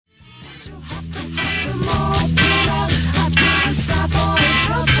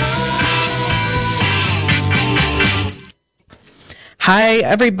Hi,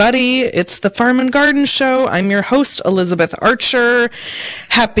 everybody. It's the Farm and Garden Show. I'm your host, Elizabeth Archer.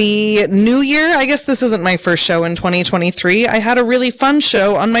 Happy New Year. I guess this isn't my first show in 2023. I had a really fun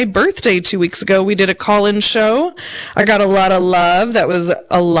show on my birthday 2 weeks ago. We did a call-in show. I got a lot of love. That was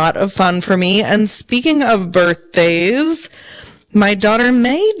a lot of fun for me. And speaking of birthdays, my daughter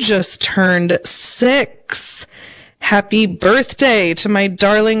May just turned 6. Happy birthday to my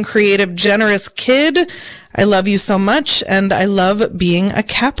darling, creative, generous kid. I love you so much, and I love being a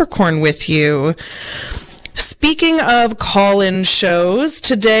Capricorn with you. Speaking of call-in shows,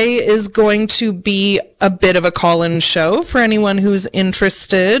 today is going to be a bit of a call-in show for anyone who's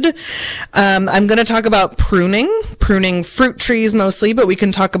interested. I'm going to talk about pruning fruit trees mostly, but we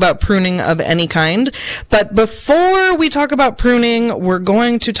can talk about pruning of any kind. But before we talk about pruning, we're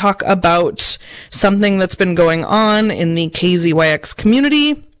going to talk about something that's been going on in the KZYX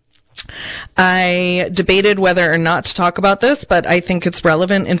community. I debated whether or not to talk about this, but I think it's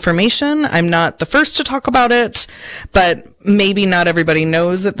relevant information. I'm not the first to talk about it, but maybe not everybody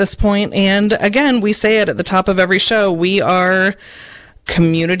knows at this point. And again, we say it at the top of every show. We are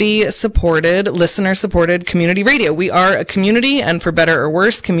community-supported, listener-supported community radio. We are a community, and for better or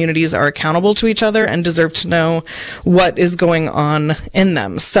worse, communities are accountable to each other and deserve to know what is going on in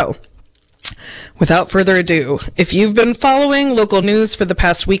them. So, without further ado, if you've been following local news for the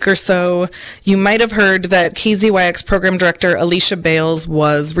past week or so, you might have heard that KZYX program director Alicia Bales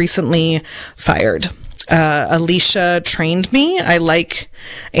was recently fired. Alicia trained me. I like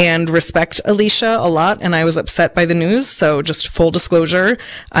and respect Alicia a lot, and I was upset by the news. So just full disclosure,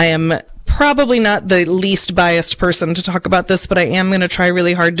 I am probably not the least biased person to talk about this, but I am going to try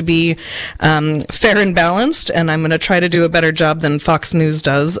really hard to be fair and balanced, and I'm going to try to do a better job than Fox News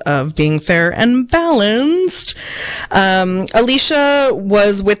does of being fair and balanced. Alicia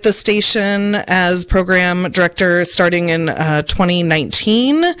was with the station as program director starting in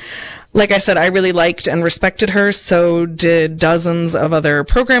 2019. Like I said, I really liked and respected her. So did dozens of other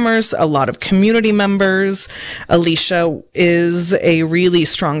programmers, a lot of community members. Alicia is a really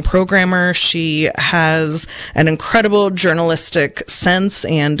strong programmer. She has an incredible journalistic sense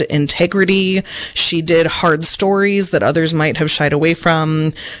and integrity. She did hard stories that others might have shied away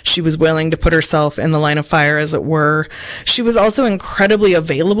from. She was willing to put herself in the line of fire, as it were. She was also incredibly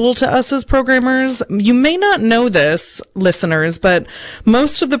available to us as programmers. You may not know this, listeners, but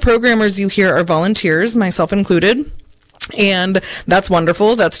most of the programmers you hear are volunteers, myself included. And that's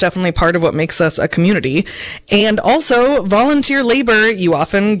wonderful. That's definitely part of what makes us a community. And also, volunteer labor, you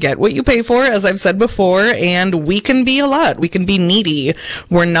often get what you pay for, as I've said before, and we can be a lot. We can be needy.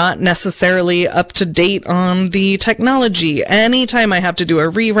 We're not necessarily up to date on the technology. Anytime I have to do a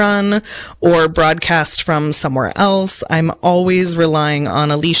rerun or broadcast from somewhere else, I'm always relying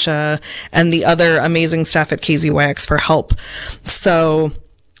on Alicia and the other amazing staff at KZYX for help. So,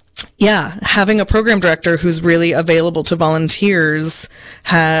 yeah, having a program director who's really available to volunteers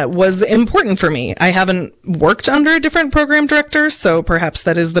was important for me. I haven't worked under a different program director, so perhaps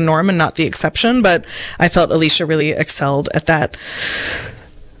that is the norm and not the exception, but I felt Alicia really excelled at that.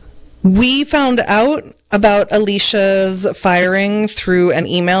 We found out about Alicia's firing through an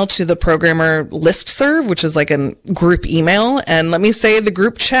email to the programmer listserv, which is like a group email. And let me say the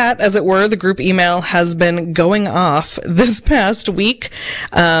group chat, as it were, the group email has been going off this past week.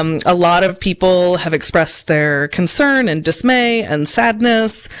 A lot of people have expressed their concern and dismay and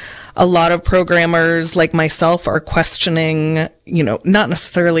sadness. A lot of programmers like myself are questioning, not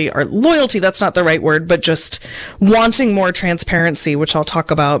necessarily our loyalty, that's not the right word, but just wanting more transparency, which I'll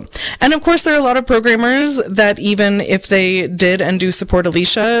talk about. And of course, there are a lot of programmers that even if they did and do support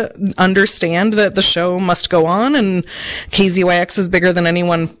Alicia, understand that the show must go on, and KZYX is bigger than any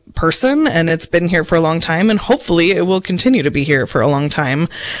one person, and it's been here for a long time, and hopefully it will continue to be here for a long time.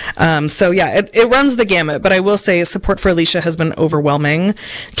 So yeah, it runs the gamut, but I will say support for Alicia has been overwhelming.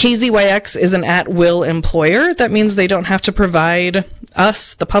 KZYX is an at-will employer. That means they don't have to provide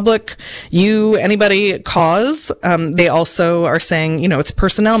us, the public, you, anybody, cause. They also are saying, it's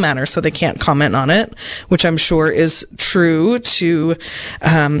personnel matter, so they can't comment on it, which I'm sure is true to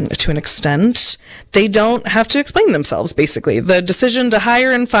an extent. They don't have to explain themselves, basically. The decision to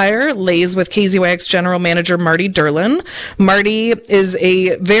hire and fire lays with KZYX General Manager Marty Derlin. Marty is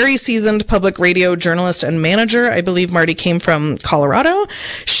a very seasoned public radio journalist and manager. I believe Marty came from Colorado.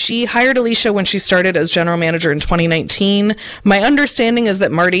 She hired Alicia when she started as general manager in 2019. My understanding is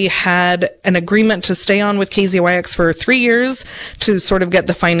that Marty had an agreement to stay on with KZYX for 3 years to sort of get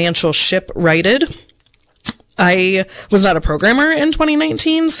the financial ship righted. I was not a programmer in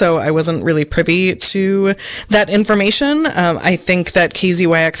 2019, so I wasn't really privy to that information. I think that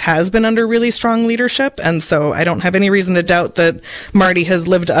KZYX has been under really strong leadership, and so I don't have any reason to doubt that Marty has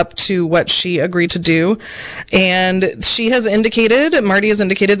lived up to what she agreed to do. And Marty has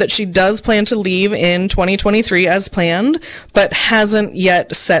indicated that she does plan to leave in 2023 as planned, but hasn't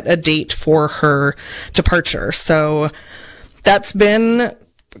yet set a date for her departure. So that's been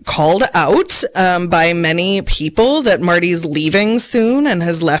called out by many people that Marty's leaving soon and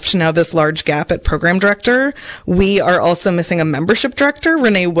has left now this large gap at program director. We are also missing a membership director.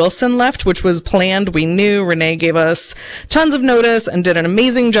 Renee Wilson left, which was planned. We knew Renee gave us tons of notice and did an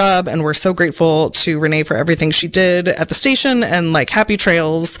amazing job, and we're so grateful to Renee for everything she did at the station, and like happy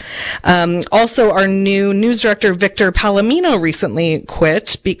trails. Also, our new news director, Victor Palomino, recently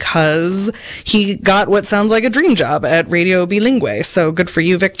quit because he got what sounds like a dream job at Radio Bilingue. So good for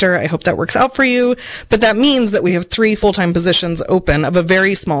you, Victor. I hope that works out for you. But that means that we have 3 full-time positions open of a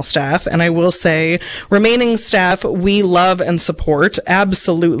very small staff. And I will say, remaining staff, we love and support.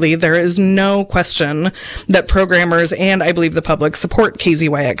 Absolutely. There is no question that programmers and I believe the public support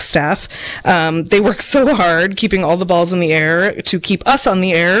KZYX staff. They work so hard keeping all the balls in the air to keep us on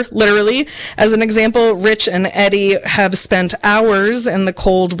the air, literally. As an example, Rich and Eddie have spent hours in the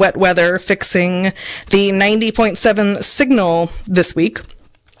cold, wet weather fixing the 90.7 signal this week.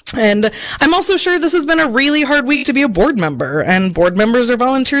 And I'm also sure this has been a really hard week to be a board member, and board members are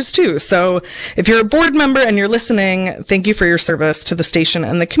volunteers too. So if you're a board member and you're listening, thank you for your service to the station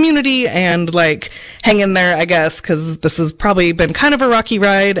and the community, and hang in there, I guess, because this has probably been kind of a rocky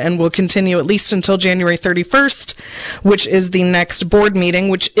ride and will continue at least until January 31st, which is the next board meeting,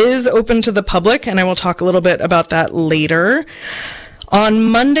 which is open to the public. And I will talk a little bit about that later. On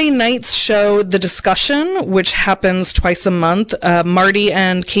Monday night's show, The Discussion, which happens twice a month, Marty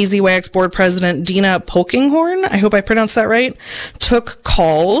and KZYX board president Dina Polkinghorn, I hope I pronounced that right, took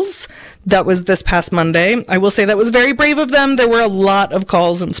calls. That was this past Monday. I will say that was very brave of them. There were a lot of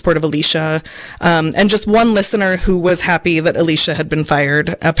calls in support of Alicia, and just one listener who was happy that Alicia had been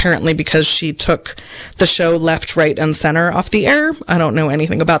fired, apparently because she took the show left, right, and center off the air. I don't know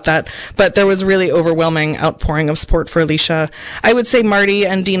anything about that, but there was really overwhelming outpouring of support for Alicia. I would say Marty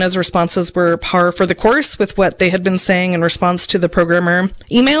and Dina's responses were par for the course with what they had been saying in response to the programmer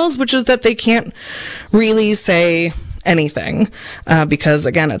emails, which is that they can't really say anything because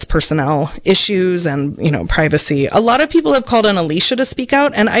again, it's personnel issues and privacy. A lot of people have called on Alicia to speak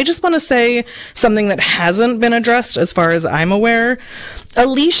out, and I just want to say something that hasn't been addressed as far as I'm aware.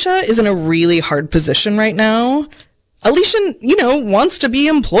 Alicia is in a really hard position right now. Alicia, wants to be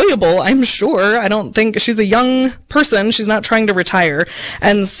employable, I'm sure. I don't think she's a young person. She's not trying to retire.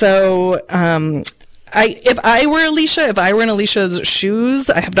 And so, if I were in Alicia's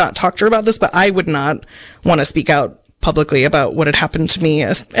shoes, I have not talked to her about this, but I would not want to speak out publicly about what had happened to me.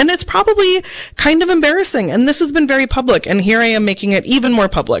 And it's probably kind of embarrassing. And this has been very public. And here I am making it even more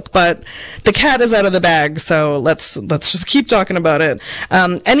public. But the cat is out of the bag. So let's just keep talking about it.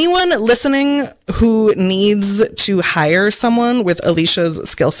 Anyone listening who needs to hire someone with Alicia's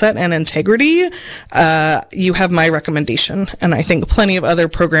skill set and integrity, you have my recommendation. And I think plenty of other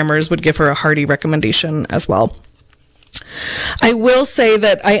programmers would give her a hearty recommendation as well. I will say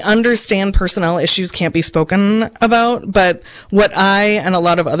that I understand personnel issues can't be spoken about, but what I and a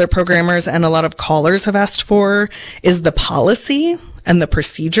lot of other programmers and a lot of callers have asked for is the policy and the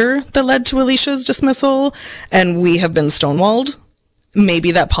procedure that led to Alicia's dismissal, and we have been stonewalled.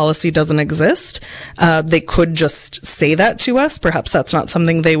 Maybe that policy doesn't exist. They could just say that to us. Perhaps that's not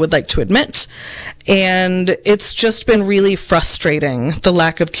something they would like to admit. And it's just been really frustrating, the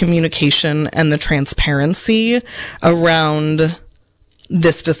lack of communication and the transparency around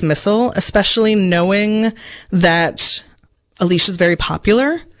this dismissal, especially knowing that Alicia's very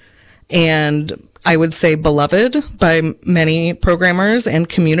popular and I would say beloved by many programmers and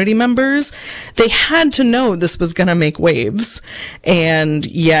community members. They had to know this was going to make waves, and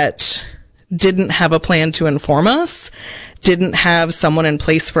yet didn't have a plan to inform us, didn't have someone in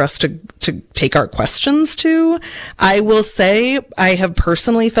place for us to take our questions to. I will say I have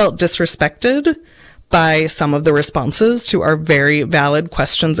personally felt disrespected by some of the responses to our very valid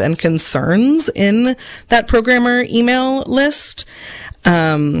questions and concerns in that programmer email list.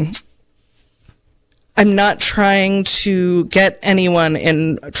 I'm not trying to get anyone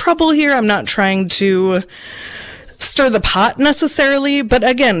in trouble here. I'm not trying to stir the pot necessarily. But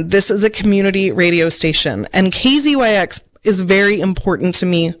again, this is a community radio station, and KZYX is very important to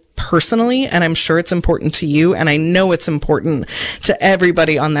me personally, and I'm sure it's important to you, and I know it's important to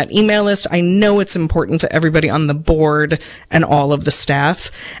everybody on that email list. I know it's important to everybody on the board and all of the staff.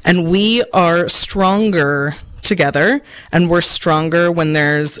 And we are stronger together, and we're stronger when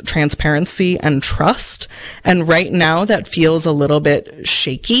there's transparency and trust. And right now that feels a little bit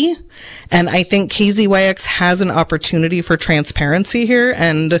shaky. And I think KZYX has an opportunity for transparency here,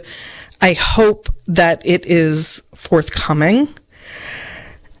 and I hope that it is forthcoming.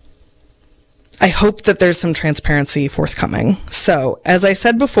 I hope that there's some transparency forthcoming. So, as I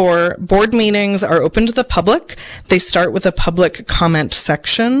said before, board meetings are open to the public. They start with a public comment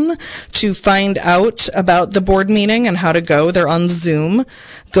section. To find out about the board meeting and how to go, they're on Zoom.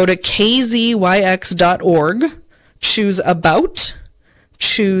 Go to kzyx.org, choose About,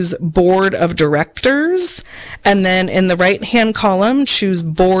 choose Board of Directors, and then in the right-hand column, choose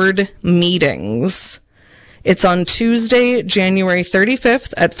Board Meetings. It's on Tuesday, January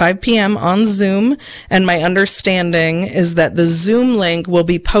 35th at 5 p.m. on Zoom, and my understanding is that the Zoom link will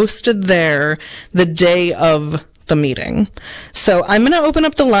be posted there the day of the meeting. So I'm going to open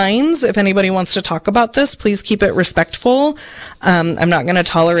up the lines. If anybody wants to talk about this, please keep it respectful. I'm not going to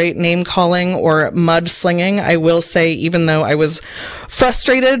tolerate name calling or mud slinging. I will say, even though I was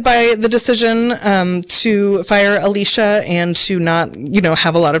frustrated by the decision to fire Alicia and to not,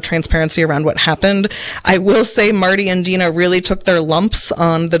 have a lot of transparency around what happened, I will say Marty and Dina really took their lumps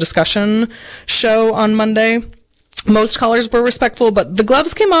on the discussion show on Monday. Most callers were respectful, but the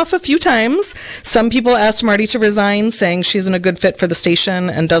gloves came off a few times. Some people asked Marty to resign, saying she isn't a good fit for the station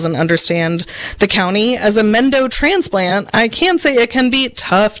and doesn't understand the county. As a Mendo transplant, I can say it can be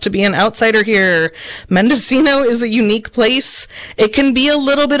tough to be an outsider here. Mendocino is a unique place. It can be a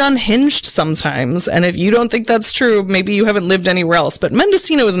little bit unhinged sometimes, and if you don't think that's true, maybe you haven't lived anywhere else, but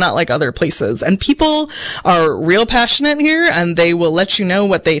Mendocino is not like other places, and people are real passionate here, and they will let you know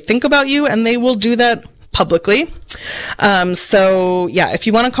what they think about you, and they will do that publicly. If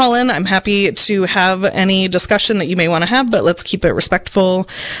you want to call in, I'm happy to have any discussion that you may want to have, but let's keep it respectful.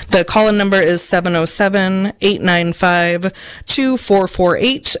 The call-in number is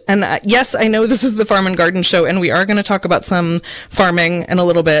 707-895-2448. And yes, I know this is the Farm and Garden Show, and we are going to talk about some farming in a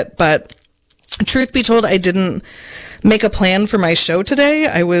little bit, but truth be told, I didn't make a plan for my show today.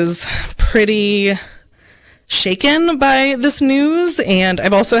 I was pretty shaken by this news, and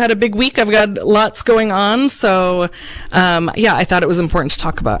I've also had a big week. I've got lots going on, so I thought it was important to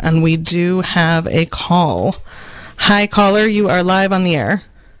talk about, and we do have a call. Hi, caller, you are live on the air.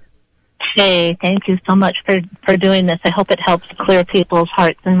 Hey, thank you so much for doing this. I hope it helps clear people's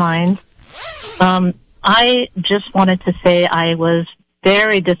hearts and minds. I just wanted to say I was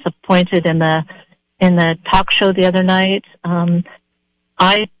very disappointed in the talk show the other night.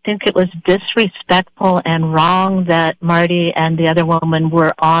 I think it was disrespectful and wrong that Marty and the other woman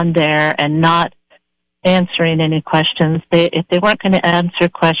were on there and not answering any questions. If they weren't going to answer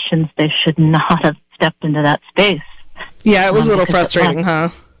questions, they should not have stepped into that space. Yeah, it was a little frustrating, huh?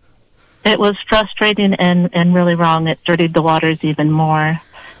 It was frustrating and really wrong. It dirtied the waters even more.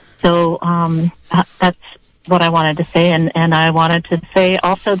 So that's what I wanted to say. And I wanted to say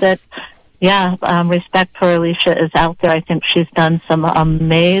also that respect for Alicia is out there. I think she's done some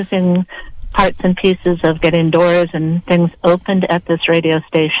amazing parts and pieces of getting doors and things opened at this radio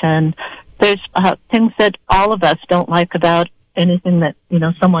station. There's things that all of us don't like about anything that,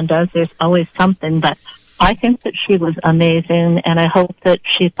 someone does. There's always something, but I think that she was amazing, and I hope that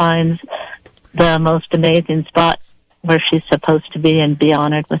she finds the most amazing spot where she's supposed to be and be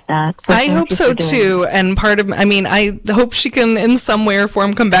honored with that. I hope so too. And I hope she can in some way or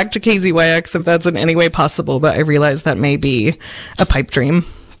form come back to KZYX if that's in any way possible, but I realize that may be a pipe dream.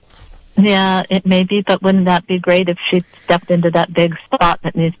 Yeah, it may be, but wouldn't that be great if she stepped into that big spot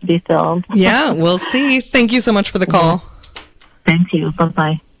that needs to be filled? Yeah, we'll see. Thank you so much for the call. Thank you.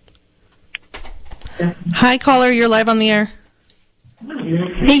 Bye-bye. Hi, caller. You're live on the air.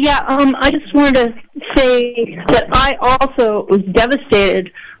 Hey, I just wanted to say that I also was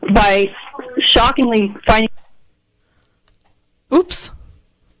devastated by shockingly finding... Oops.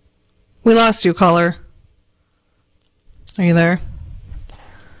 We lost you, caller. Are you there?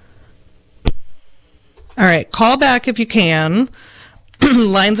 All right, call back if you can.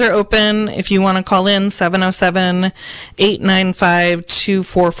 Lines are open if you want to call in,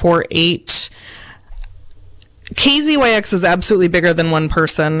 707-895-2448. KZYX is absolutely bigger than one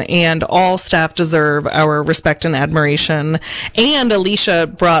person, and all staff deserve our respect and admiration. And Alicia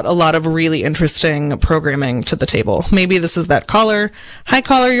brought a lot of really interesting programming to the table. Maybe this is that caller. Hi,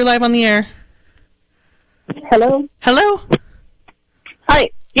 caller. You're live on the air. Hello? Hello? Hi.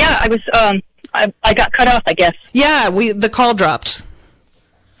 Yeah, I was, I got cut off, I guess. Yeah, the call dropped.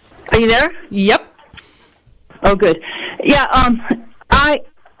 Are you there? Yep. Oh, good. Yeah, I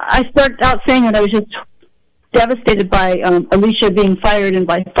started out saying that I was just devastated by Alicia being fired and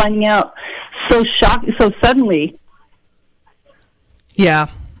by finding out so so suddenly. Yeah.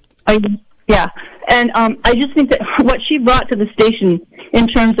 Yeah. And I just think that what she brought to the station in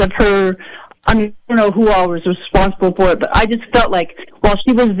terms of her, I mean, I don't know who all was responsible for it, but I just felt like while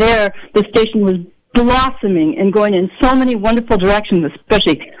she was there, the station was blossoming and going in so many wonderful directions,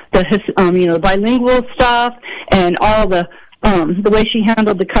 especially the bilingual stuff and all the way she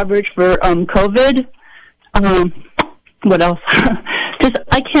handled the coverage for COVID. What else? Just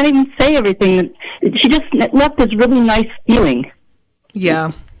I can't even say everything. She just left this really nice feeling.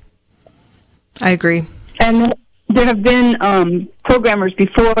 Yeah, I agree. And there have been programmers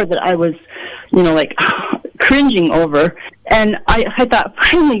before that I was, like cringing over. And I thought,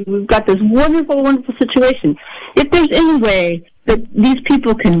 finally, we've got this wonderful, wonderful situation. If there's any way that these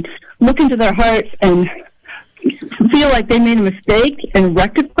people can look into their hearts and feel like they made a mistake and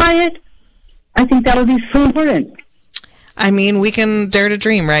rectify it, I think that would be so important. I mean, we can dare to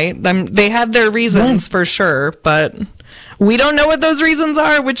dream, right? They had their reasons for sure, but we don't know what those reasons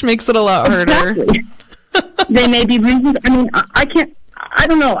are, which makes it a lot harder. Exactly. They may be reasons. I mean, I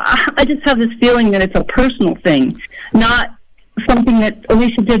don't know. I just have this feeling that it's a personal thing, not something that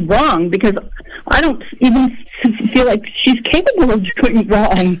Alicia did wrong, because I don't even feel like she's capable of doing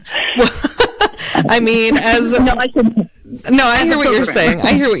wrong. I mean, I hear what you're saying.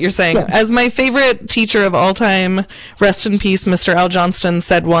 I hear what you're saying. Yeah. As my favorite teacher of all time, rest in peace, Mr. Al Johnston,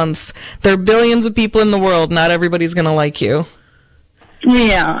 said once, there are billions of people in the world. Not everybody's going to like you.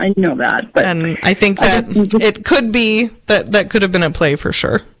 Yeah, I know that. But and I think that it could be that could have been at play for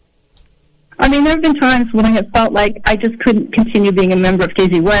sure. I mean, there have been times when I have felt like I just couldn't continue being a member of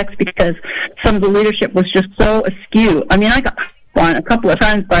KZWX because some of the leadership was just so askew. I mean, I got on a couple of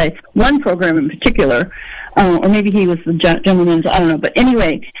times by one program in particular, or maybe he was the gentleman's, I don't know. But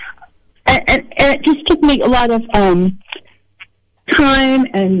anyway, and it just took me a lot of time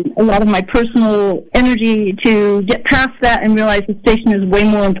and a lot of my personal energy to get past that and realize the station is way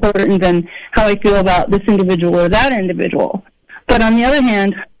more important than how I feel about this individual or that individual. But on the other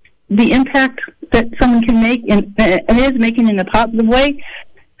hand, the impact that someone can make and is making in a positive way is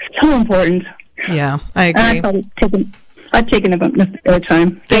so important. Yeah, I agree. And I've taken up enough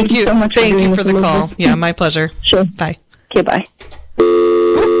time. Thank you so much. Thank you for the call. Yeah, my pleasure. Sure. Bye. Okay, bye. We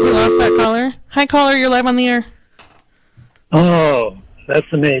lost that caller. Hi, caller. You're live on the air. Oh, that's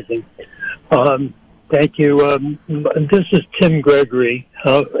amazing. Thank you. This is Tim Gregory.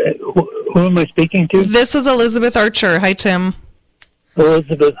 Who am I speaking to? This is Elizabeth Archer. Hi, Tim.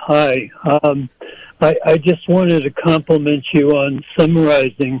 Elizabeth, hi. I just wanted to compliment you on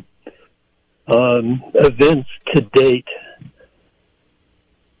summarizing events to date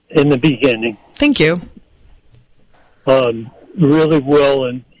in the beginning. Thank you. Really well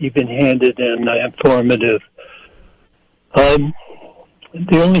and even-handed and informative.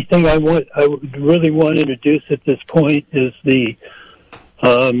 The only thing I would really want to introduce at this point is the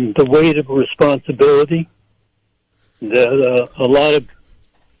weight of responsibility that a lot of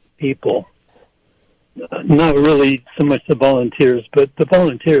people, not really so much the volunteers, but the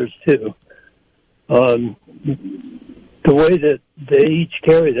volunteers too, the way that they each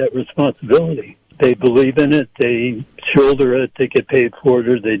carry that responsibility. They believe in it, they shoulder it, they get paid for it,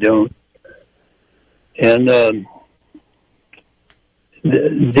 or they don't. And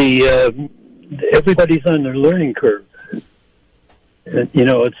everybody's on their learning curve.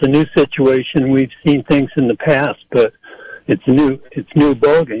 It's a new situation. We've seen things in the past, but it's new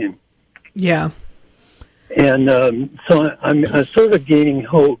ball game. Yeah. And so I'm sort of gaining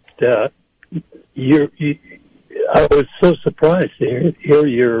hope that I was so surprised to hear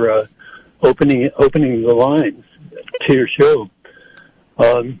your opening the lines to your show,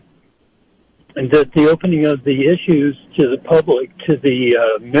 and that the opening of the issues to the public, to the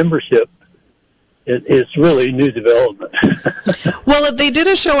membership, is really a new development. Well, they did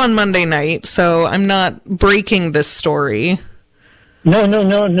a show on Monday night, so I'm not breaking this story. No.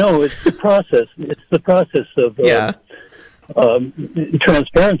 It's the process. It's the process of transparency,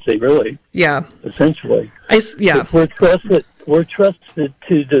 transparency, really. Yeah. Essentially. We're trusted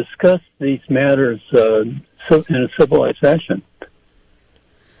to discuss these matters in a civilized fashion.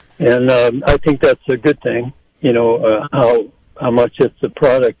 And I think that's a good thing. How much it's a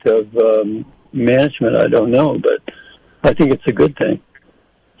product of management, I don't know, but I think it's a good thing.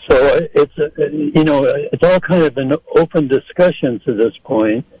 So it's all kind of an open discussion to this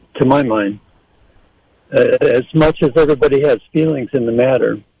point, to my mind. As much as everybody has feelings in the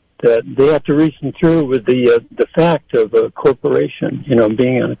matter, that they have to reason through with the fact of a corporation,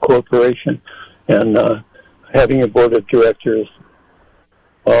 being in a corporation and having a board of directors,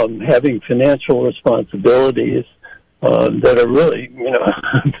 having financial responsibilities that are really,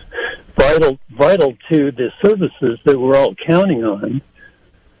 vital to the services that we're all counting on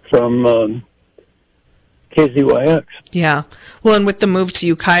from KZYX. Yeah. Well, and with the move to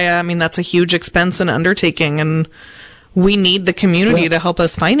Ukiah, I mean, that's a huge expense and undertaking, and we need the community to help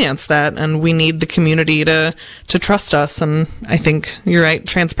us finance that, and we need the community to trust us. And I think you're right.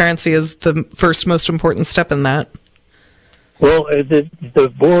 Transparency is the first most important step in that. Well,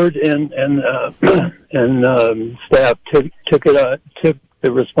 the board and staff took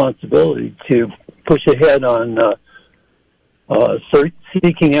the responsibility to push ahead on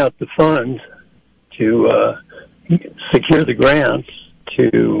seeking out the funds to secure the grants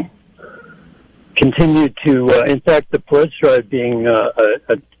to continue to. In fact, the pledge drive being a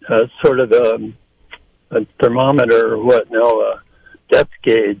sort of a thermometer, or a depth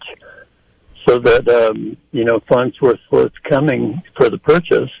gauge, so that funds were forthcoming for the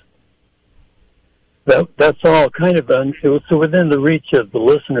purchase. That's all kind of so within the reach of the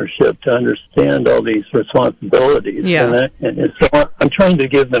listenership to understand all these responsibilities. Yeah. And so I'm trying to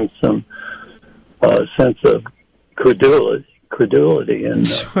give them some sense of credulity, and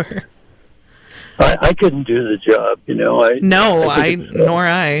sure. I couldn't do the job, nor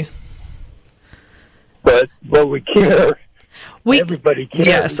I. But we care. Everybody cares.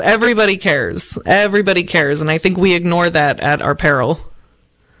 Yes, everybody cares. Everybody cares, and I think we ignore that at our peril.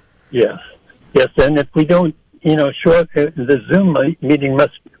 Yes, and if we don't, show up, the Zoom meeting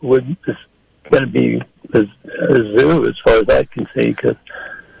is going to be a zoo as far as I can see, because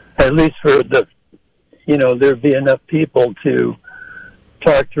at least for there'd be enough people to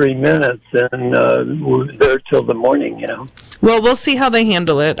talk 3 minutes, and we're there till the morning, Well, we'll see how they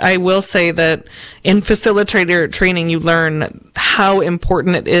handle it. I will say that in facilitator training, you learn how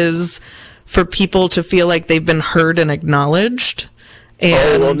important it is for people to feel like they've been heard and acknowledged.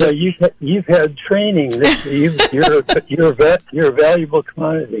 And no, you've had training. You're a valuable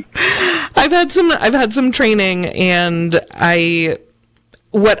commodity. I've had some training, and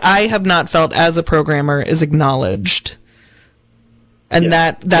what I have not felt as a programmer is acknowledged. And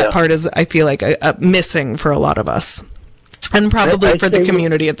that part is, I feel like, missing for a lot of us. And probably for the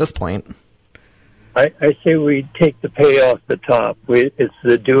community at this point. I say we take the pay off the top. It's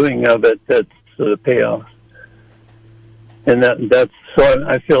the doing of it that's the payoff. And that's so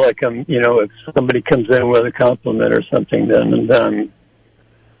I feel like I'm, if somebody comes in with a compliment or something, then I'm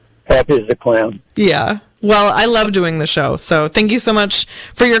happy as a clown. Yeah. Well, I love doing the show. So thank you so much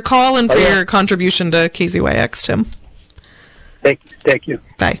for your call and for your contribution to KZYX, Tim. Thank you.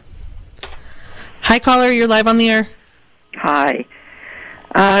 Bye. Hi, caller. You're live on the air. Hi.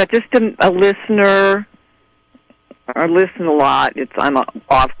 Just a listener. I listen a lot. I'm an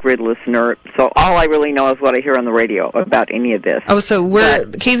off-grid listener, so all I really know is what I hear on the radio about any of this. Oh, so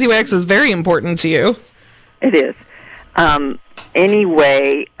KZYX is very important to you. It is.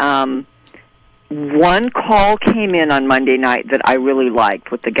 Anyway, one call came in on Monday night that I really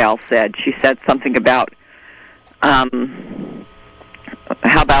liked, what the gal said. She said something about, how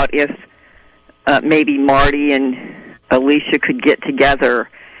about if maybe Marty and Alicia could get together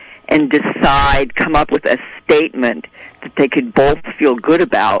and come up with a statement that they could both feel good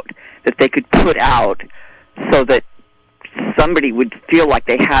about, that they could put out so that somebody would feel like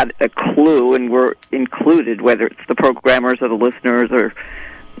they had a clue and were included, whether it's the programmers or the listeners or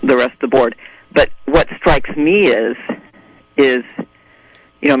the rest of the board. But what strikes me is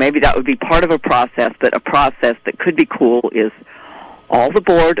maybe that would be part of a process, but a process that could be cool is all the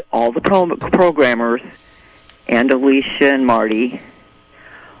board, all the programmers, and Alicia and Marty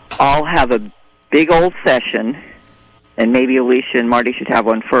all have a big old session, and maybe Alicia and Marty should have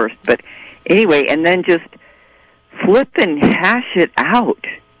one first. But anyway, and then just flip and hash it out.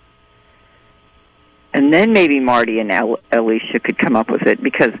 And then maybe Marty and Alicia could come up with it,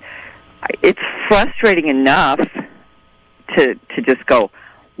 because it's frustrating enough to just go,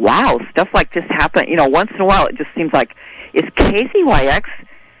 wow, stuff like this happen. Once in a while it just seems like, is KZYX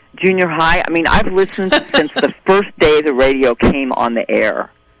junior high? I mean, I've listened since the first day the radio came on the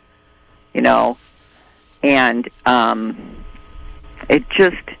air, and it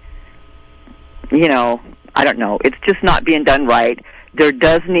just, I don't know. It's just not being done right. There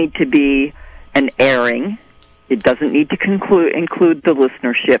does need to be an airing. It doesn't need to include the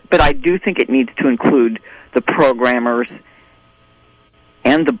listenership, but I do think it needs to include the programmers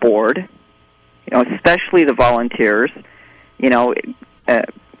and the board, especially the volunteers,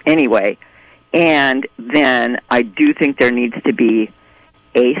 anyway. And then I do think there needs to be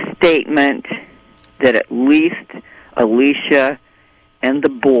a statement that at least Alicia and the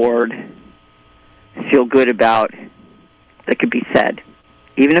board feel good about that could be said,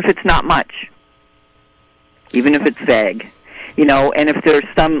 even if it's not much, even if it's vague. and if there's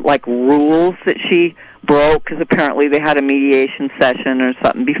some, like, rules that she broke, because apparently they had a mediation session or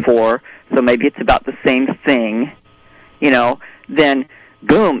something before, so maybe it's about the same thing, then,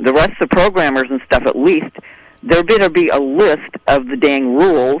 boom, the rest of the programmers and stuff, at least, there better be a list of the dang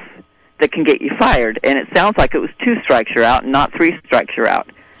rules that can get you fired. And it sounds like it was 2 strikes you're out, and not 3 strikes you're out.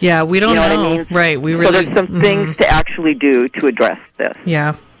 Yeah, we don't know. What I mean? Right. So there's some things to actually do to address this.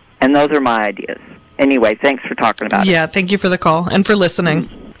 Yeah. And those are my ideas. Anyway, thanks for talking about it. Yeah, thank you for the call and for listening.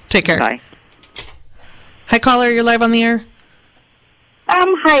 Take care. Bye. Hi, caller. You're live on the air.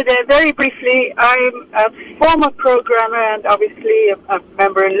 Hi there. Very briefly, I'm a former programmer and obviously a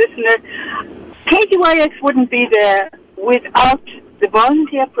member and listener. KZYX wouldn't be there without the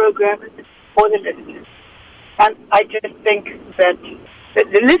volunteer programmers or the listeners. And I just think that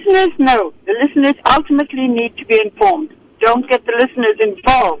the listeners know. The listeners ultimately need to be informed. Don't get the listeners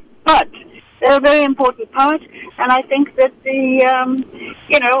involved. But they're a very important part, and I think that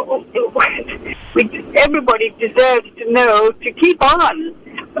everybody deserves to know, to keep on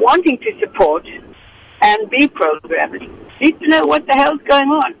wanting to support and be programmers. Need to know what the hell's going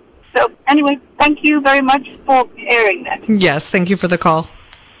on. So anyway, thank you very much for airing that. Yes, thank you for the call.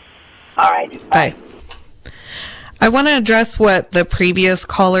 All right. Bye. I want to address what the previous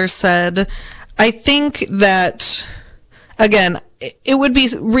caller said. I think that, again, it would be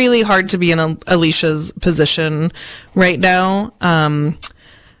really hard to be in Alicia's position right now.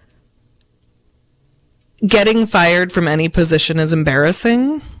 Getting fired from any position is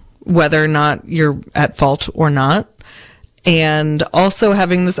embarrassing, whether or not you're at fault or not. And also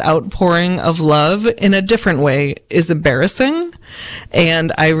having this outpouring of love in a different way is embarrassing.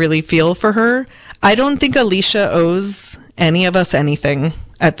 And I really feel for her. I don't think Alicia owes any of us anything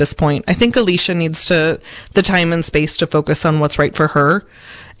at this point. I think Alicia needs the time and space to focus on what's right for her.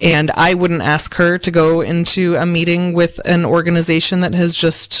 And I wouldn't ask her to go into a meeting with an organization that has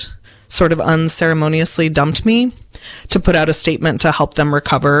just sort of unceremoniously dumped me to put out a statement to help them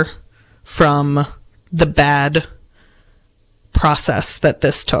recover from the bad process that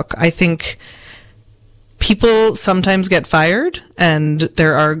this took. I think people sometimes get fired, and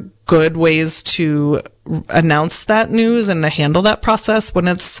there are good ways to announce that news and to handle that process when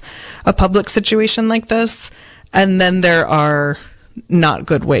it's a public situation like this. And then there are not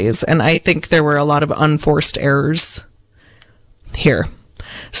good ways. And I think there were a lot of unforced errors here.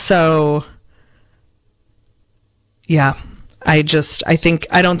 So, yeah. I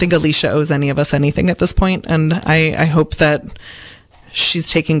don't think Alicia owes any of us anything at this point, and I hope that she's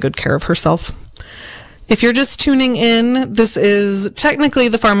taking good care of herself. If you're just tuning in, this is technically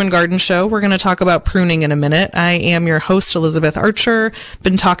the Farm and Garden Show. We're going to talk about pruning in a minute. I am your host, Elizabeth Archer.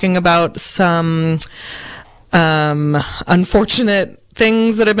 Been talking about some unfortunate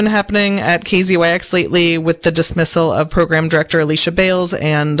things that have been happening at KZYX lately with the dismissal of program director Alicia Bales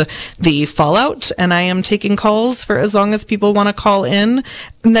and the fallout. And I am taking calls for as long as people want to call in.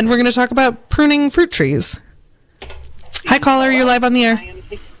 And then we're going to talk about pruning fruit trees. Hi, caller. You're live on the air.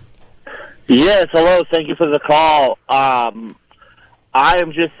 Yes, hello. Thank you for the call. I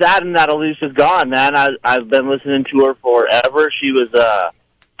am just saddened that Alicia's gone, man. I've been listening to her forever. She was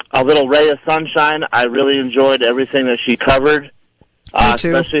a little ray of sunshine. I really enjoyed everything that she covered.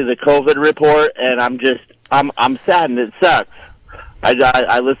 Especially the COVID report, and I'm saddened. It sucks.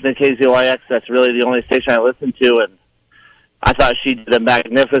 I listen to KZYX. That's really the only station I listen to, and I thought she did a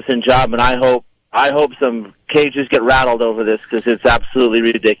magnificent job. And I hope some cages get rattled over this, because it's absolutely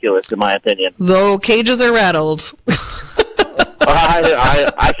ridiculous, in my opinion. Though cages are rattled.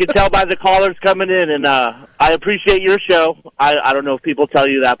 I can tell by the callers coming in, and I appreciate your show. I don't know if people tell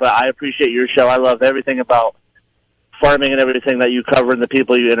you that, but I appreciate your show. I love everything about farming and everything that you cover and the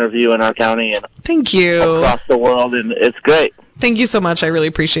people you interview in our county and thank you across the world, and it's great. Thank you so much. I really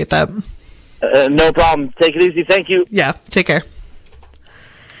appreciate that. No problem. Take it easy. Thank you. Yeah, take care.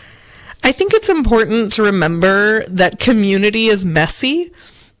 I think it's important to remember that community is messy,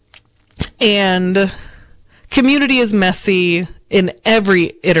 and community is messy in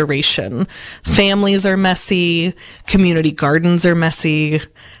every iteration. Families are messy, community gardens are messy,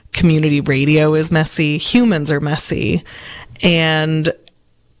 community radio is messy, humans are messy. And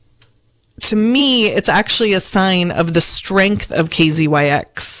to me, it's actually a sign of the strength of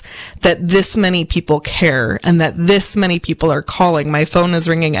KZYX that this many people care and that this many people are calling. My phone is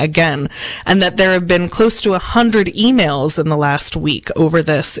ringing again, and that there have been close to 100 emails in the last week over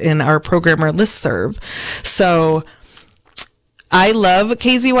this in our programmer listserv. So I love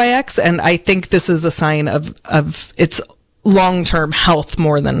KZYX, and I think this is a sign of its long-term health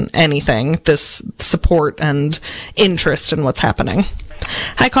more than anything, this support and interest in what's happening.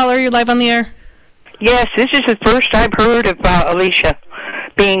 Hi, caller. You're live on the air. Yes, this is the first I've heard of Alicia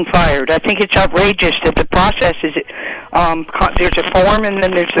being fired. I think it's outrageous that the process is, there's a form and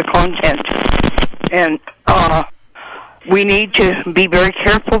then there's the content. And we need to be very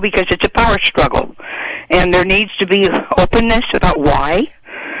careful because it's a power struggle. And there needs to be openness about why.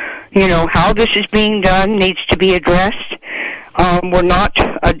 How this is being done needs to be addressed. We're not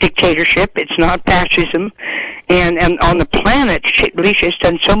a dictatorship. It's not fascism. And on the planet, Alicia has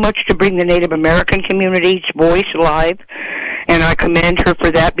done so much to bring the Native American community's voice alive. And I commend her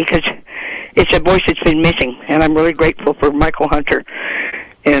for that because it's a voice that's been missing. And I'm really grateful for Michael Hunter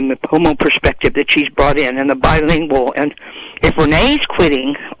and the Homo perspective that she's brought in and the bilingual. And if Renee's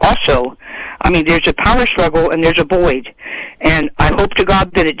quitting, also, there's a power struggle and there's a void. And I hope to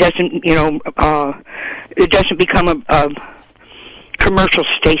God that it doesn't, it doesn't become a commercial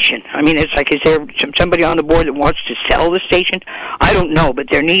station. It's like, is there somebody on the board that wants to sell the station? I don't know, but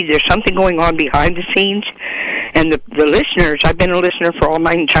there's something going on behind the scenes. And the listeners, I've been a listener for all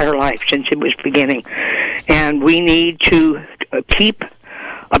my entire life since it was beginning. And we need to keep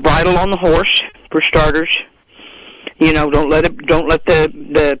a bridle on the horse, for starters. Don't let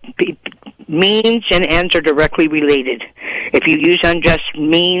the means and ends are directly related. If you use unjust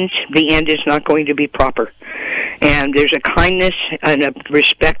means, the end is not going to be proper. And there's a kindness and a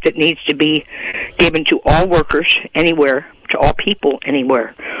respect that needs to be given to all workers anywhere, to all people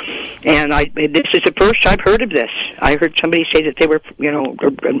anywhere. And this is the first I've heard of this. I heard somebody say that they were,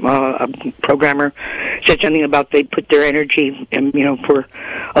 a programmer said something about they put their energy, for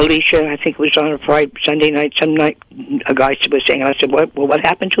Alicia. I think it was on a Sunday night. Some night, a guy was saying, I said, what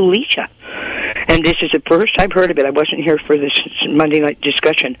happened to Alicia? And this is the first I've heard of it. I wasn't here for this Monday night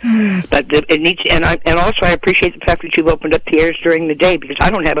discussion, but it needs. And also I appreciate the fact that you've opened up the airs during the day because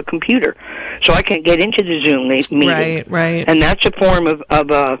I don't have a computer, so I can't get into the Zoom meeting. Right. And that's a form of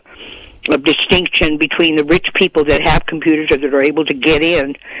distinction between the rich people that have computers or that are able to get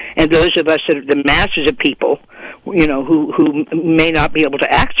in, and those of us that are the masses of people, who may not be able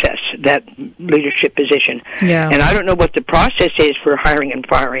to access that leadership position. Yeah. And I don't know what the process is for hiring and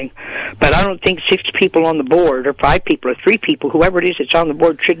firing, but I don't think 6 people on the board or 5 people or 3 people, whoever it is that's on the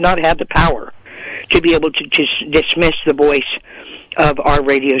board, should not have the power to be able to just dismiss the voice of our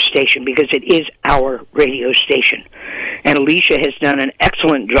radio station, because it is our radio station. And Alicia has done an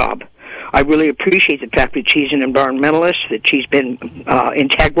excellent job. I really appreciate the fact that she's an environmentalist, that she's been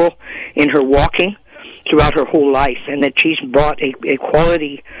integral in her walking throughout her whole life, and that she's brought a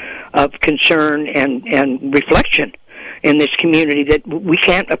quality of concern and reflection in this community that we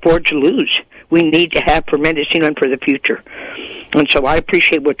can't afford to lose. We need to have for Mendocino and for the future. And so I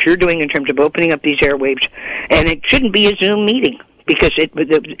appreciate what you're doing in terms of opening up these airwaves. And it shouldn't be a Zoom meeting, because I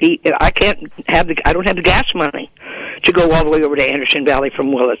don't have the gas money to go all the way over to Anderson Valley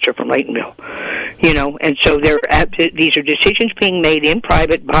from Willits or from Laytonville, and so these are decisions being made in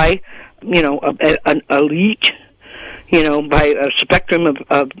private by, an elite, by a spectrum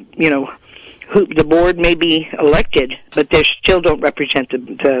of who the board may be elected, but they still don't represent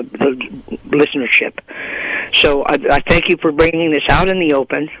the listenership. So I thank you for bringing this out in the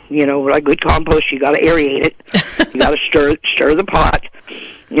open. Like good compost, you got to aerate it, you got to stir the pot,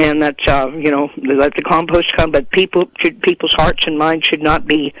 and that's let the compost come. But people's hearts and minds should not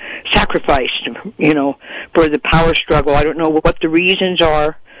be sacrificed, for the power struggle. I don't know what the reasons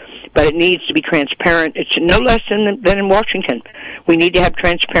are, but it needs to be transparent. It's no less than in Washington. We need to have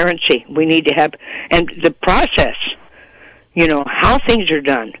transparency. We need to have, and the process, how things are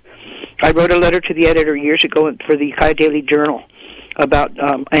done. I wrote a letter to the editor years ago for the Ukiah Daily Journal about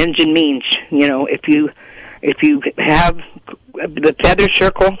ends and means. If you have the feather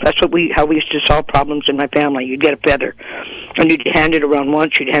circle, that's how we used to solve problems in my family. You'd get a feather, and you'd hand it around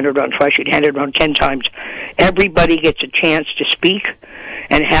once, you'd hand it around twice, you'd hand it around 10 times. Everybody gets a chance to speak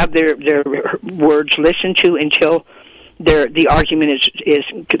and have their words listened to until the argument is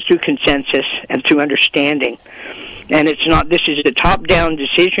through consensus and through understanding. And this is a top-down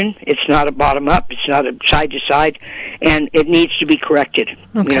decision. It's not a bottom-up. It's not a side-to-side. And it needs to be corrected.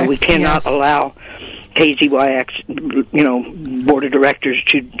 Okay. We cannot allow KZYX, board of directors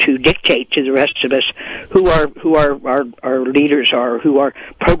to dictate to the rest of us who our leaders are, who are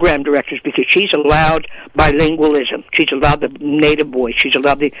program directors, because she's allowed bilingualism. She's allowed the native voice. She's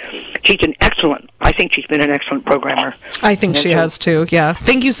I think she's been an excellent programmer. I think she has too. Yeah.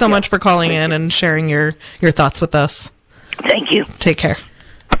 Thank you so much for calling in and sharing your thoughts with us. Thank you. Take care.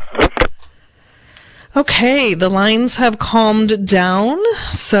 Okay, the lines have calmed down,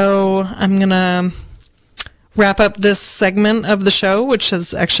 so I'm going to wrap up this segment of the show, which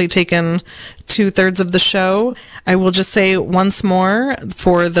has actually taken 2/3 of the show. I will just say once more,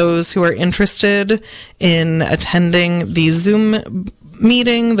 for those who are interested in attending the Zoom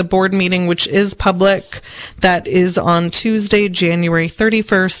meeting, the board meeting, which is public, that is on Tuesday, January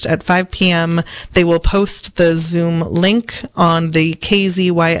 31st at 5 p.m. They will post the Zoom link on the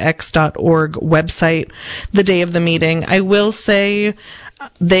kzyx.org website the day of the meeting. I will say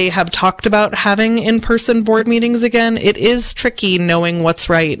they have talked about having in-person board meetings again. It is tricky knowing what's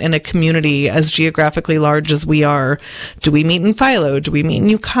right in a community as geographically large as we are. Do we meet in Philo? Do we meet in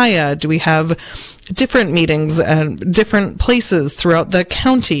Ukiah? Do we have different meetings and different places throughout the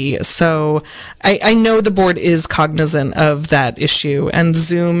county? So I know the board is cognizant of that issue, and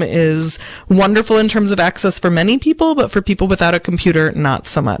Zoom is wonderful in terms of access for many people, but for people without a computer, not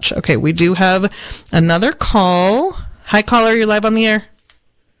so much. Okay, we do have another call. Hi, caller, you're live on the air.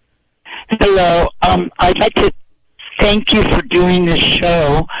 Hello. I'd like to thank you for doing this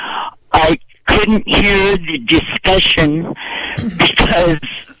show. I couldn't hear the discussion because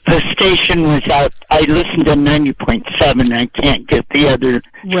the station was out. I listened to 90.7. I can't get the other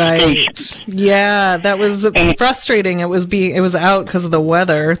stations. Yeah, that was frustrating. It was out because of the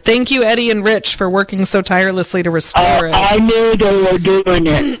weather. Thank you, Eddie and Rich, for working so tirelessly to restore it. I knew they were doing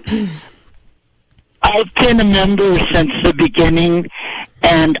it. I've been a member since the beginning,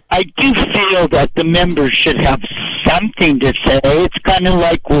 and I do feel that the members should have something to say. It's kind of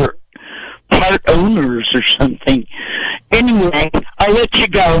like we're part owners or something. Anyway, I'll let you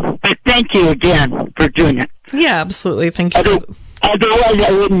go, but thank you again for doing it. Yeah, absolutely. Thank you. Otherwise,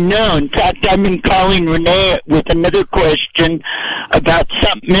 I wouldn't know. In fact, I've been calling Renee with another question about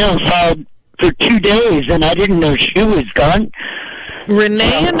something else for 2 days, and I didn't know she was gone.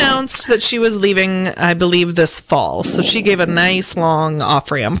 Renee announced that she was leaving, I believe, this fall. So she gave a nice long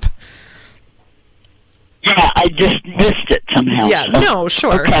off-ramp. Yeah, I just missed it somehow. Yeah, no,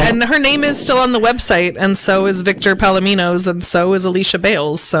 sure. Okay. And her name is still on the website, and so is Victor Palomino's, and so is Alicia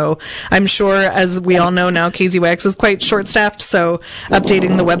Bales. So I'm sure, as we all know now, KZYX is quite short-staffed, so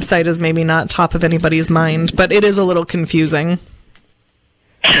updating the website is maybe not top of anybody's mind, but it is a little confusing.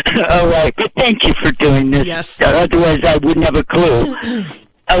 All right, but thank you for doing this. Yes. Otherwise, I wouldn't have a clue.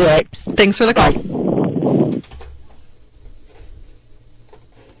 All right. Thanks for the call.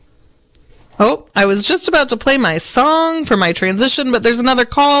 Oh, I was just about to play my song for my transition, but there's another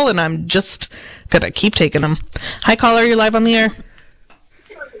call, and I'm just going to keep taking them. Hi, caller, you're live on the air.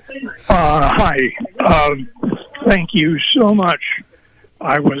 Hi. Thank you so much.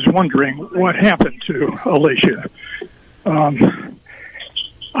 I was wondering what happened to Alicia.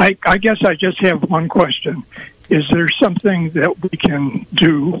 I guess I just have one question. Is there something that we can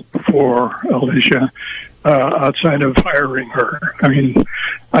do for Alicia outside of hiring her? I mean,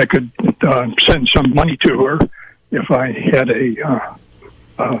 I could send some money to her if I had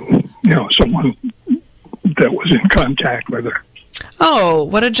someone that was in contact with her. Oh,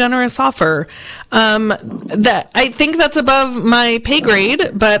 what a generous offer. That I think that's above my pay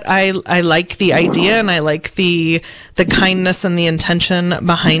grade, but I like the idea, and I like the kindness and the intention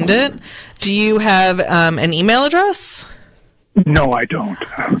behind it. Do you have an email address? No, I don't.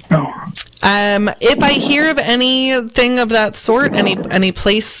 No. If I hear of anything of that sort, any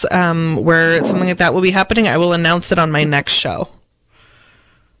place where something like that will be happening, I will announce it on my next show.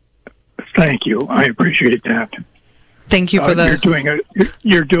 Thank you. I appreciate that. Thank you for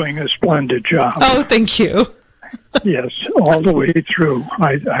You're doing a splendid job. Oh, thank you. Yes, all the way through.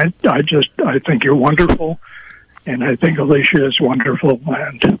 I think you're wonderful, and I think Alicia is wonderful,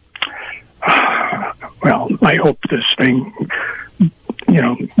 and well, I hope this thing,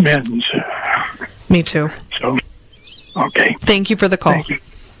 mends. Me too. So, okay. Thank you for the call. Thank you.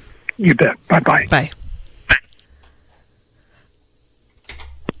 You bet. Bye-bye. Bye.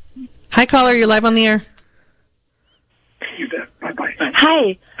 Hi, caller. You're live on the air. You bet. Bye-bye.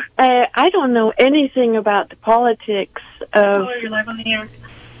 Hi. I don't know anything about the politics of... Oh, you're live on the air.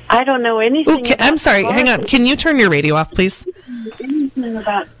 I don't know anything about I'm sorry. politics. Hang on. Can you turn your radio off, please?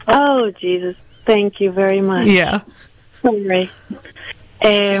 Oh, Jesus. Thank you very much. Yeah. Sorry.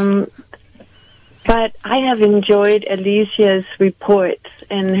 But I have enjoyed Alicia's reports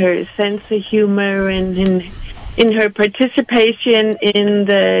and her sense of humor and in her participation in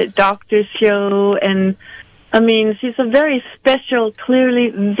the doctor's show. And, I mean, she's a very special, clearly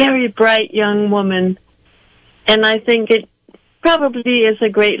very bright young woman. And I think it probably is a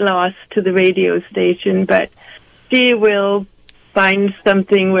great loss to the radio station, but she will find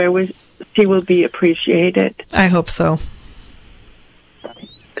something where she will be appreciated. I hope so.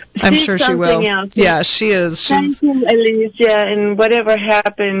 I'm sure she will. Else. Yeah, she is. Thank you, Alicia, and whatever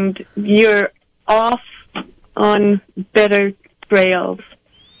happened, you're off on better trails.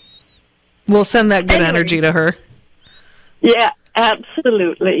 We'll send that good energy to her. Yeah,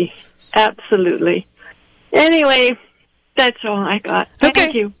 absolutely. Absolutely. Anyway, that's all I got. Okay.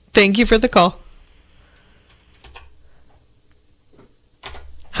 Thank you. Thank you for the call.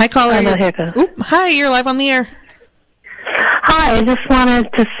 Hi, caller. Hi, you're live on the air. Hi, I just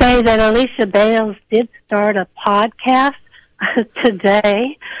wanted to say that Alicia Bales did start a podcast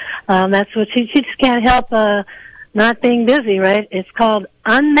today. That's what she just can't help not being busy, right? It's called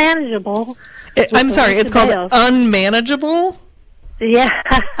Unmanageable. I'm sorry, it's called Unmanageable?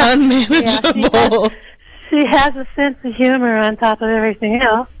 Yeah. Unmanageable. Yeah, she has a sense of humor on top of everything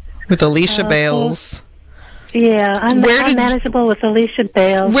else. With Alicia Bales. Yeah, Unmanageable with Alicia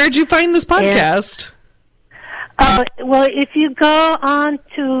Bales. Where'd you find this podcast? Well, if you go on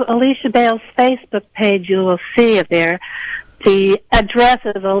to Alicia Bales' Facebook page, you will see it there. The address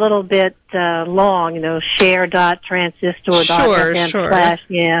is a little bit long, share.transistor.fm/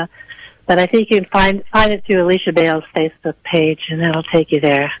 yeah. But I think you can find it through Alicia Bales' Facebook page, and that'll take you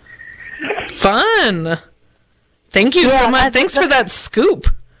there. Fun! Thank you so much. Thanks for that scoop.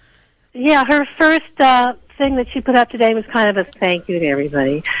 Yeah, her first thing that she put up today was kind of a thank you to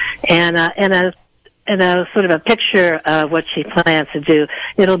everybody, and a sort of a picture of what she plans to do.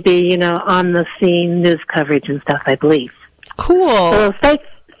 It'll be, on the scene news coverage and stuff, I believe. Cool. So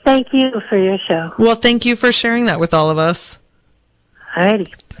thank you for your show. Well, thank you for sharing that with all of us.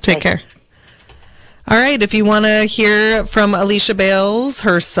 Alrighty. Take care. All right, if you want to hear from Alicia Bales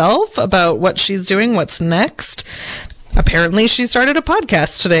herself about what she's doing, what's next, apparently she started a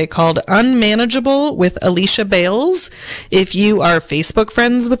podcast today called Unmanageable with Alicia Bales. If you are Facebook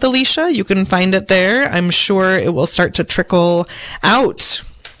friends with Alicia, you can find it there. I'm sure it will start to trickle out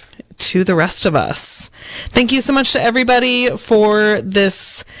to the rest of us. Thank you so much to everybody for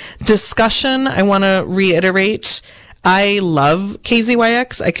this discussion. I want to reiterate, I love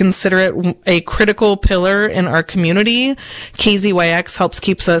KZYX. I consider it a critical pillar in our community. KZYX helps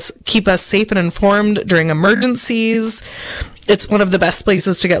keep us safe and informed during emergencies. It's one of the best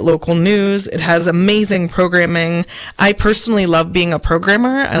places to get local news. It has amazing programming. I personally love being a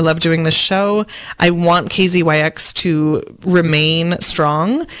programmer. I love doing the show. I want KZYX to remain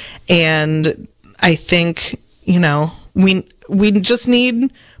strong. And I think, we just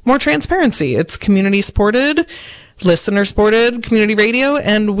need more transparency. It's community supported, listener supported community radio,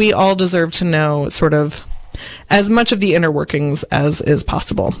 and we all deserve to know sort of as much of the inner workings as is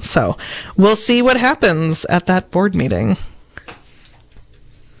possible. So we'll see what happens at that board meeting.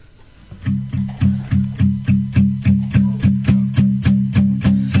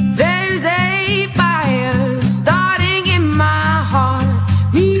 There's a fire starting in my heart,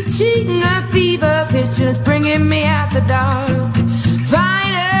 reaching a fever pitch, and it's bringing me out the dark.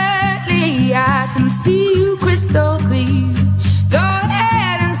 Finally, I can see you crystal clear. Go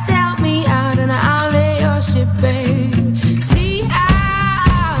ahead and sell me out, and I'll lay your ship bare. See,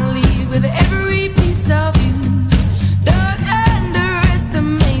 I'll leave with every piece of you. Don't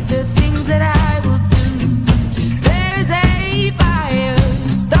underestimate the things that I will do. There's a fire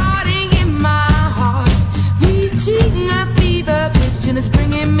starting in my heart, reaching a fever pitch, and it's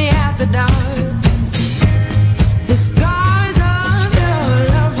bringing me out the dark. The scars of your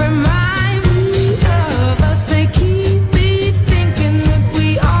love remind me of us. They keep me thinking that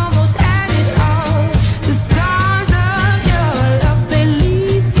we almost had it all. The scars of your love, they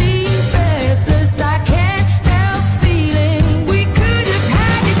leave me breathless. I can't help feeling we could have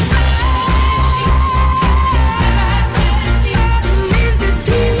had it all. Into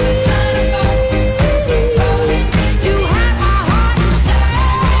tears, you have my heart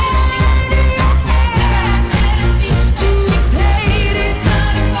inside, and you played it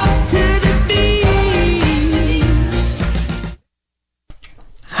to the beat.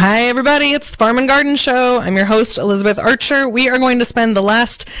 Hi, everybody. It's the Farm and Garden Show. I'm your host, Elizabeth Archer. We are going to spend the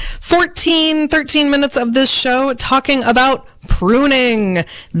last 13 minutes of this show talking about pruning.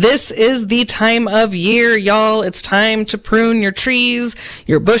 This is the time of year, y'all. It's time to prune your trees,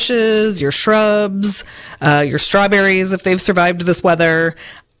 your bushes, your shrubs, your strawberries if they've survived this weather.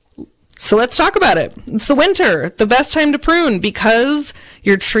 So let's talk about it. It's the winter, the best time to prune because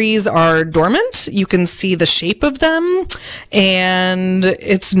your trees are dormant. You can see the shape of them and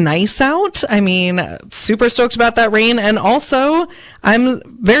it's nice out. I mean, super stoked about that rain. And also I'm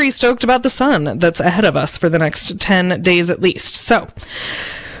very stoked about the sun that's ahead of us for the next 10 days at least. So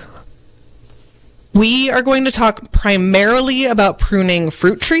we are going to talk primarily about pruning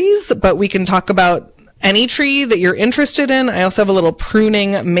fruit trees, but we can talk about any tree that you're interested in. I also have a little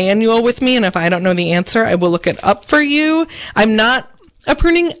pruning manual with me, and if I don't know the answer, I will look it up for you. I'm not a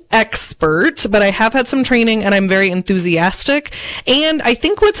pruning expert, but I have had some training and I'm very enthusiastic. And I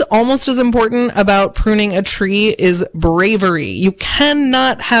think what's almost as important about pruning a tree is bravery. You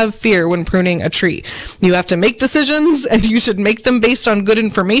cannot have fear when pruning a tree. You have to make decisions, and you should make them based on good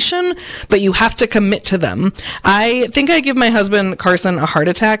information, but you have to commit to them. I think I give my husband Carson a heart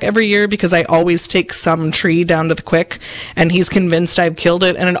attack every year because I always take some tree down to the quick, and he's convinced I've killed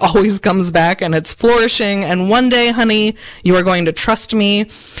it, and it always comes back and it's flourishing. And one day, honey, you are going to trust me.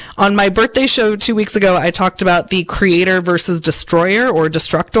 On my birthday show 2 weeks ago, I talked about the creator versus destroyer or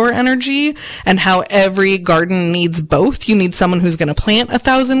destructor energy, and how every garden needs both. You need someone who's going to plant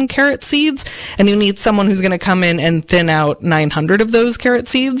 1,000 carrot seeds, and you need someone who's going to come in and thin out 900 of those carrot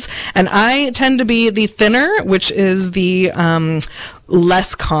seeds. And I tend to be the thinner, which is the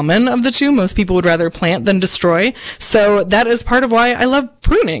less common of the two. Most people would rather plant than destroy. So that is part of why I love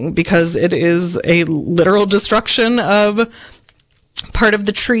pruning, because it is a literal destruction of part of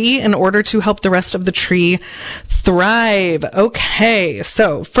the tree in order to help the rest of the tree thrive. Okay,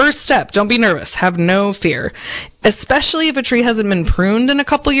 so first step, don't be nervous. Have no fear. Especially if a tree hasn't been pruned in a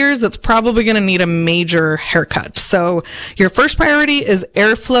couple years, it's probably going to need a major haircut. So your first priority is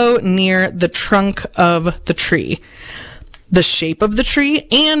airflow near the trunk of the tree, the shape of the tree,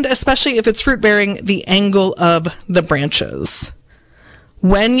 and especially if it's fruit bearing, the angle of the branches.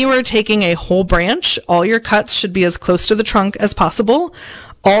 When you are taking a whole branch, all your cuts should be as close to the trunk as possible.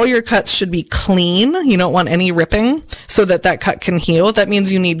 All your cuts should be clean. You don't want any ripping so that that cut can heal. That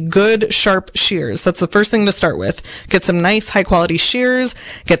means you need good, sharp shears. That's the first thing to start with. Get some nice, high-quality shears.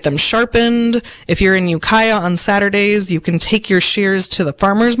 Get them sharpened. If you're in Ukiah on Saturdays, you can take your shears to the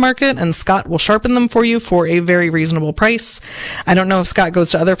farmer's market, and Scott will sharpen them for you for a very reasonable price. I don't know if Scott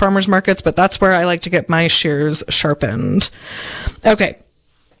goes to other farmer's markets, but that's where I like to get my shears sharpened. Okay.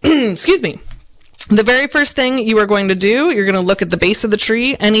 Excuse me. The very first thing you are going to do, you're going to look at the base of the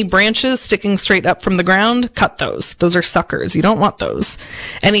tree. Any branches sticking straight up from the ground, cut those. Those are suckers. You don't want those.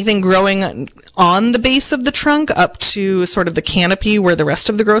 Anything growing on the base of the trunk up to sort of the canopy where the rest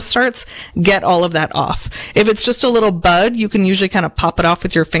of the growth starts, get all of that off. If it's just a little bud, you can usually kind of pop it off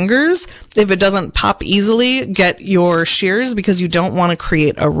with your fingers. If it doesn't pop easily, get your shears, because you don't want to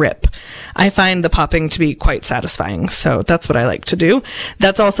create a rip. I find the popping to be quite satisfying, so that's what I like to do.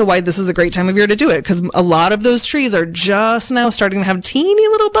 That's also why this is a great time of year to do it, because a lot of those trees are just now starting to have teeny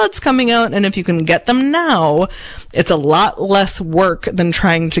little buds coming out, and if you can get them now, it's a lot less work than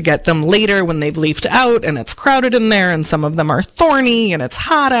trying to get them later when they've leafed out and it's crowded in there, and some of them are thorny and it's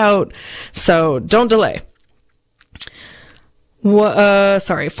hot out. So don't delay.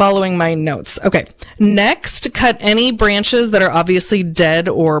 Following my notes. Okay. Next, cut any branches that are obviously dead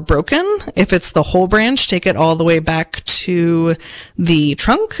or broken. If it's the whole branch, take it all the way back to the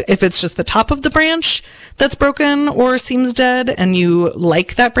trunk. If it's just the top of the branch that's broken or seems dead and you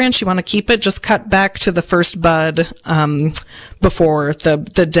like that branch, you want to keep it, just cut back to the first bud before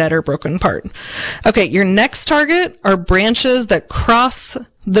the dead or broken part. Okay, your next target are branches that cross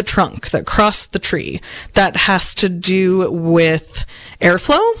the trunk, that cross the tree. That has to do with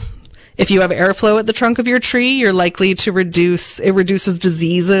airflow. If you have airflow at the trunk of your tree, you're likely to reduces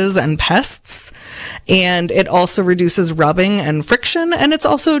diseases and pests, and it also reduces rubbing and friction, and it's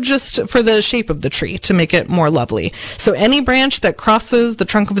also just for the shape of the tree to make it more lovely. So any branch that crosses the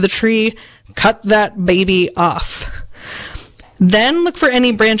trunk of the tree, cut that baby off. Then look for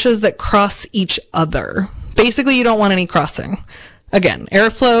any branches that cross each other. Basically, you don't want any crossing. Again,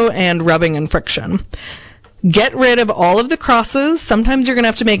 airflow and rubbing and friction. Get rid of all of the crosses. Sometimes you're going to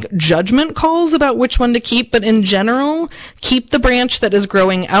have to make judgment calls about which one to keep, but in general, keep the branch that is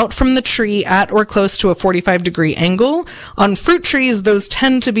growing out from the tree at or close to a 45-degree angle. On fruit trees, those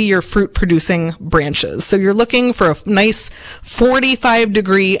tend to be your fruit-producing branches. So you're looking for a nice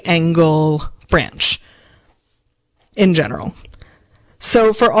 45-degree angle branch in general.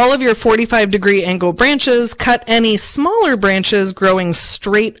 So for all of your 45-degree angle branches, cut any smaller branches growing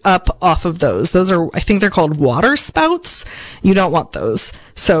straight up off of those. Those are, I think they're called water spouts. You don't want those.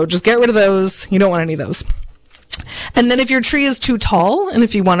 So just get rid of those. You don't want any of those. And then if your tree is too tall, and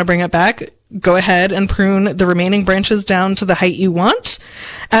if you want to bring it back, go ahead and prune the remaining branches down to the height you want.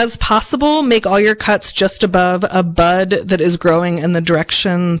 As possible, make all your cuts just above a bud that is growing in the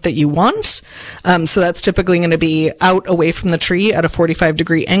direction that you want. So that's typically going to be out away from the tree at a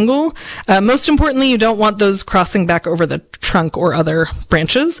 45-degree angle. Most importantly, you don't want those crossing back over the trunk or other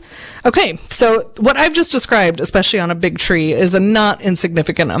branches. Okay, so what I've just described, especially on a big tree, is a not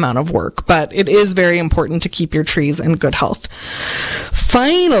insignificant amount of work, but it is very important to keep your trees in good health.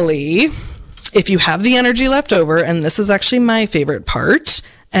 Finally, if you have the energy left over, and this is actually my favorite part,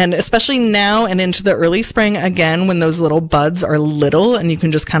 And especially now and into the early spring, again, when those little buds are little and you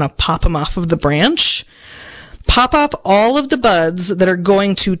can just kind of pop them off of the branch. Pop off all of the buds that are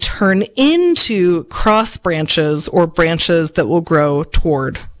going to turn into cross branches or branches that will grow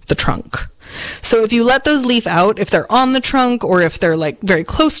toward the trunk. So if you let those leaf out, if they're on the trunk or if they're like very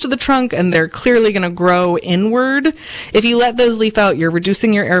close to the trunk and they're clearly going to grow inward, if you let those leaf out, you're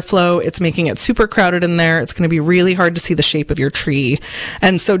reducing your airflow. It's making it super crowded in there. It's going to be really hard to see the shape of your tree.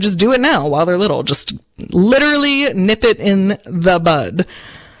 And so just do it now while they're little. Just literally nip it in the bud.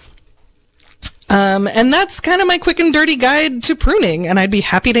 And that's kind of my quick and dirty guide to pruning. And I'd be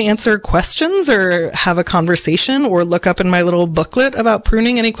happy to answer questions or have a conversation or look up in my little booklet about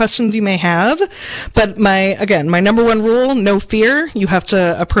pruning any questions you may have. But my number one rule, no fear. You have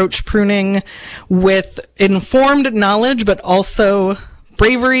to approach pruning with informed knowledge, but also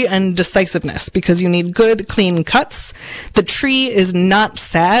bravery and decisiveness, because you need good, clean cuts. The tree is not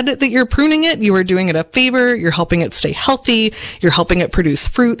sad that you're pruning it. You are doing it a favor. You're helping it stay healthy. You're helping it produce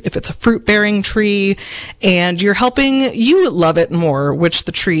fruit if it's a fruit-bearing tree. And you're helping you love it more, which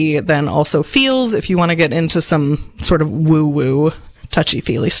the tree then also feels if you want to get into some sort of woo-woo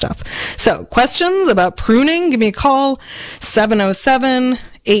touchy-feely stuff. So questions about pruning, give me a call,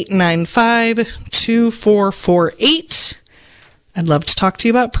 707-895-2448. I'd love to talk to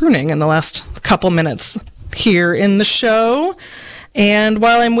you about pruning in the last couple minutes here in the show. And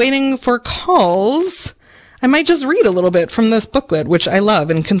while I'm waiting for calls, I might just read a little bit from this booklet, which I love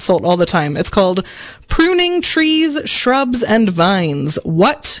and consult all the time. It's called Pruning Trees, Shrubs, and Vines.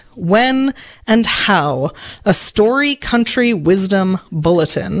 What, When, and How. A Story Country Wisdom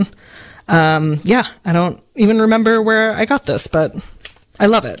Bulletin. I don't even remember where I got this, but I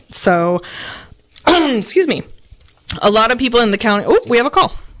love it. So, excuse me. A lot of people in the county... Oh, we have a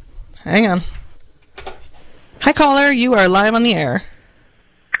call. Hang on. Hi, caller. You are live on the air.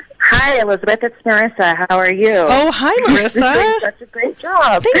 Hi, Elizabeth. It's Marissa. How are you? Oh, hi, Marissa. You're doing such a great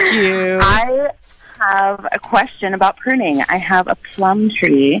job. Thank you. I have a question about pruning. I have a plum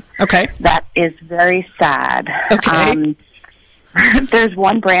tree. Okay. That is very sad. Okay. There's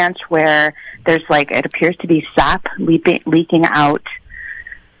one branch where there's it appears to be sap leaking out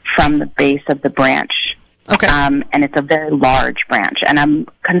from the base of the branch. Okay. And it's a very large branch. And I'm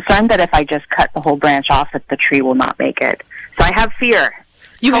concerned that if I just cut the whole branch off, that the tree will not make it. So I have fear.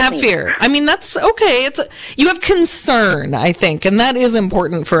 You have fear. I mean, that's okay. You have concern, I think, and that is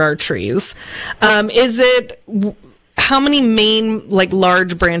important for our trees. How many main,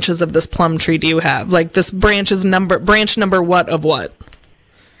 large branches of this plum tree do you have? This branch number what of what?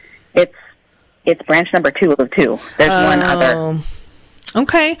 It's branch number 2 of 2. There's one other.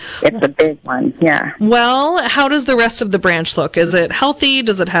 Okay. It's a big one, yeah. Well, how does the rest of the branch look? Is it healthy?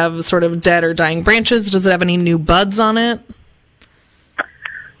 Does it have sort of dead or dying branches? Does it have any new buds on it?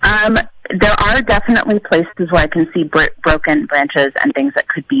 There are definitely places where I can see broken branches and things that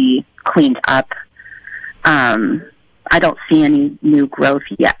could be cleaned up. I don't see any new growth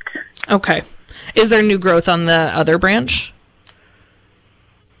yet. Okay. Is there new growth on the other branch?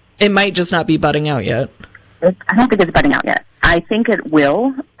 It might just not be budding out yet. I don't think it's budding out yet. I think it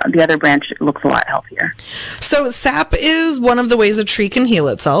will. The other branch looks a lot healthier. So sap is one of the ways a tree can heal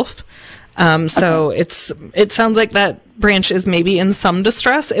itself. So it sounds like that branch is maybe in some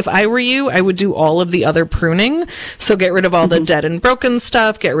distress. If I were you, I would do all of the other pruning. So get rid of all the dead and broken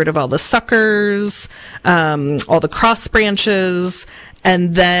stuff, get rid of all the suckers, all the cross branches,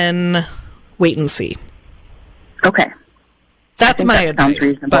 and then wait and see. Okay. That's my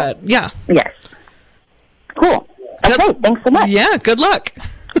advice. But yeah. Yes. Cool. Okay, thanks so much. Yeah, good luck.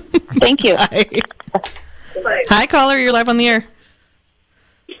 Thank you. Hi, caller. You're live on the air.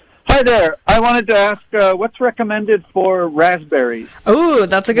 Hi there. I wanted to ask what's recommended for raspberries? Oh,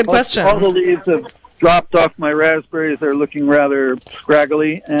 that's a good question. All the leaves have dropped off my raspberries. They're looking rather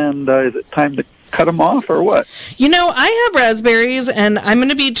scraggly, and is it time to cut them off or what? You know, I have raspberries, and I'm going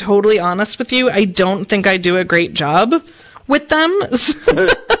to be totally honest with you. I don't think I do a great job with them.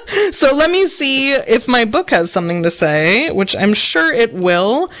 So let me see if my book has something to say, which I'm sure it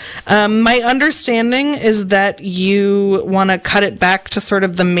will. My understanding is that you want to cut it back to sort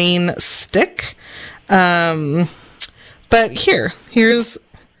of the main stick. But here's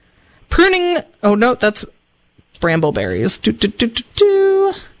pruning. Oh, no, that's brambleberries.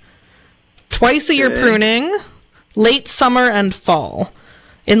 Twice a year pruning, late summer and fall.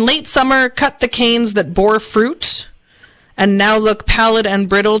 In late summer, cut the canes that bore fruit and now look pallid and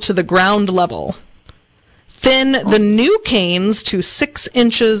brittle to the ground level. Thin the new canes to 6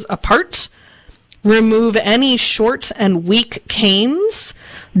 inches apart. Remove any short and weak canes.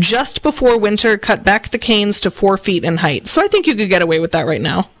 just before winter, cut back the canes to 4 feet in height. So I think you could get away with that right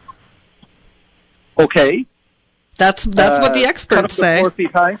now. Okay. That's what the experts say. 4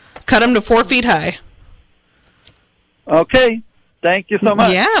 feet high? Cut them to 4 feet high. Okay. Thank you so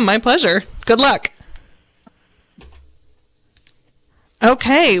much. Yeah, my pleasure. Good luck.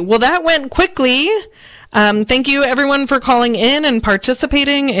 Okay, well, that went quickly. Thank you, everyone, for calling in and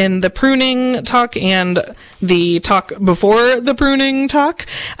participating in the pruning talk and the talk before the pruning talk.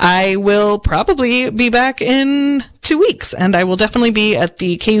 I will probably be back in 2 weeks, and I will definitely be at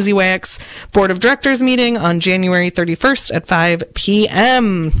the KZYX Board of Directors meeting on January 31st at 5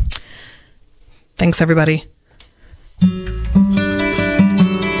 p.m. Thanks, everybody.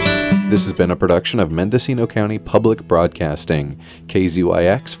 This has been a production of Mendocino County Public Broadcasting,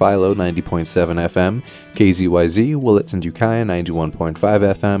 KZYX Philo 90.7 FM, KZYZ Willits and Ukiah 91.5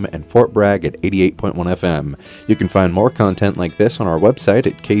 FM, and Fort Bragg at 88.1 FM. You can find more content like this on our website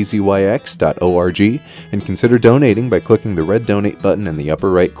at kzyx.org, and consider donating by clicking the red donate button in the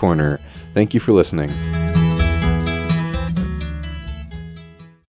upper right corner. Thank you for listening.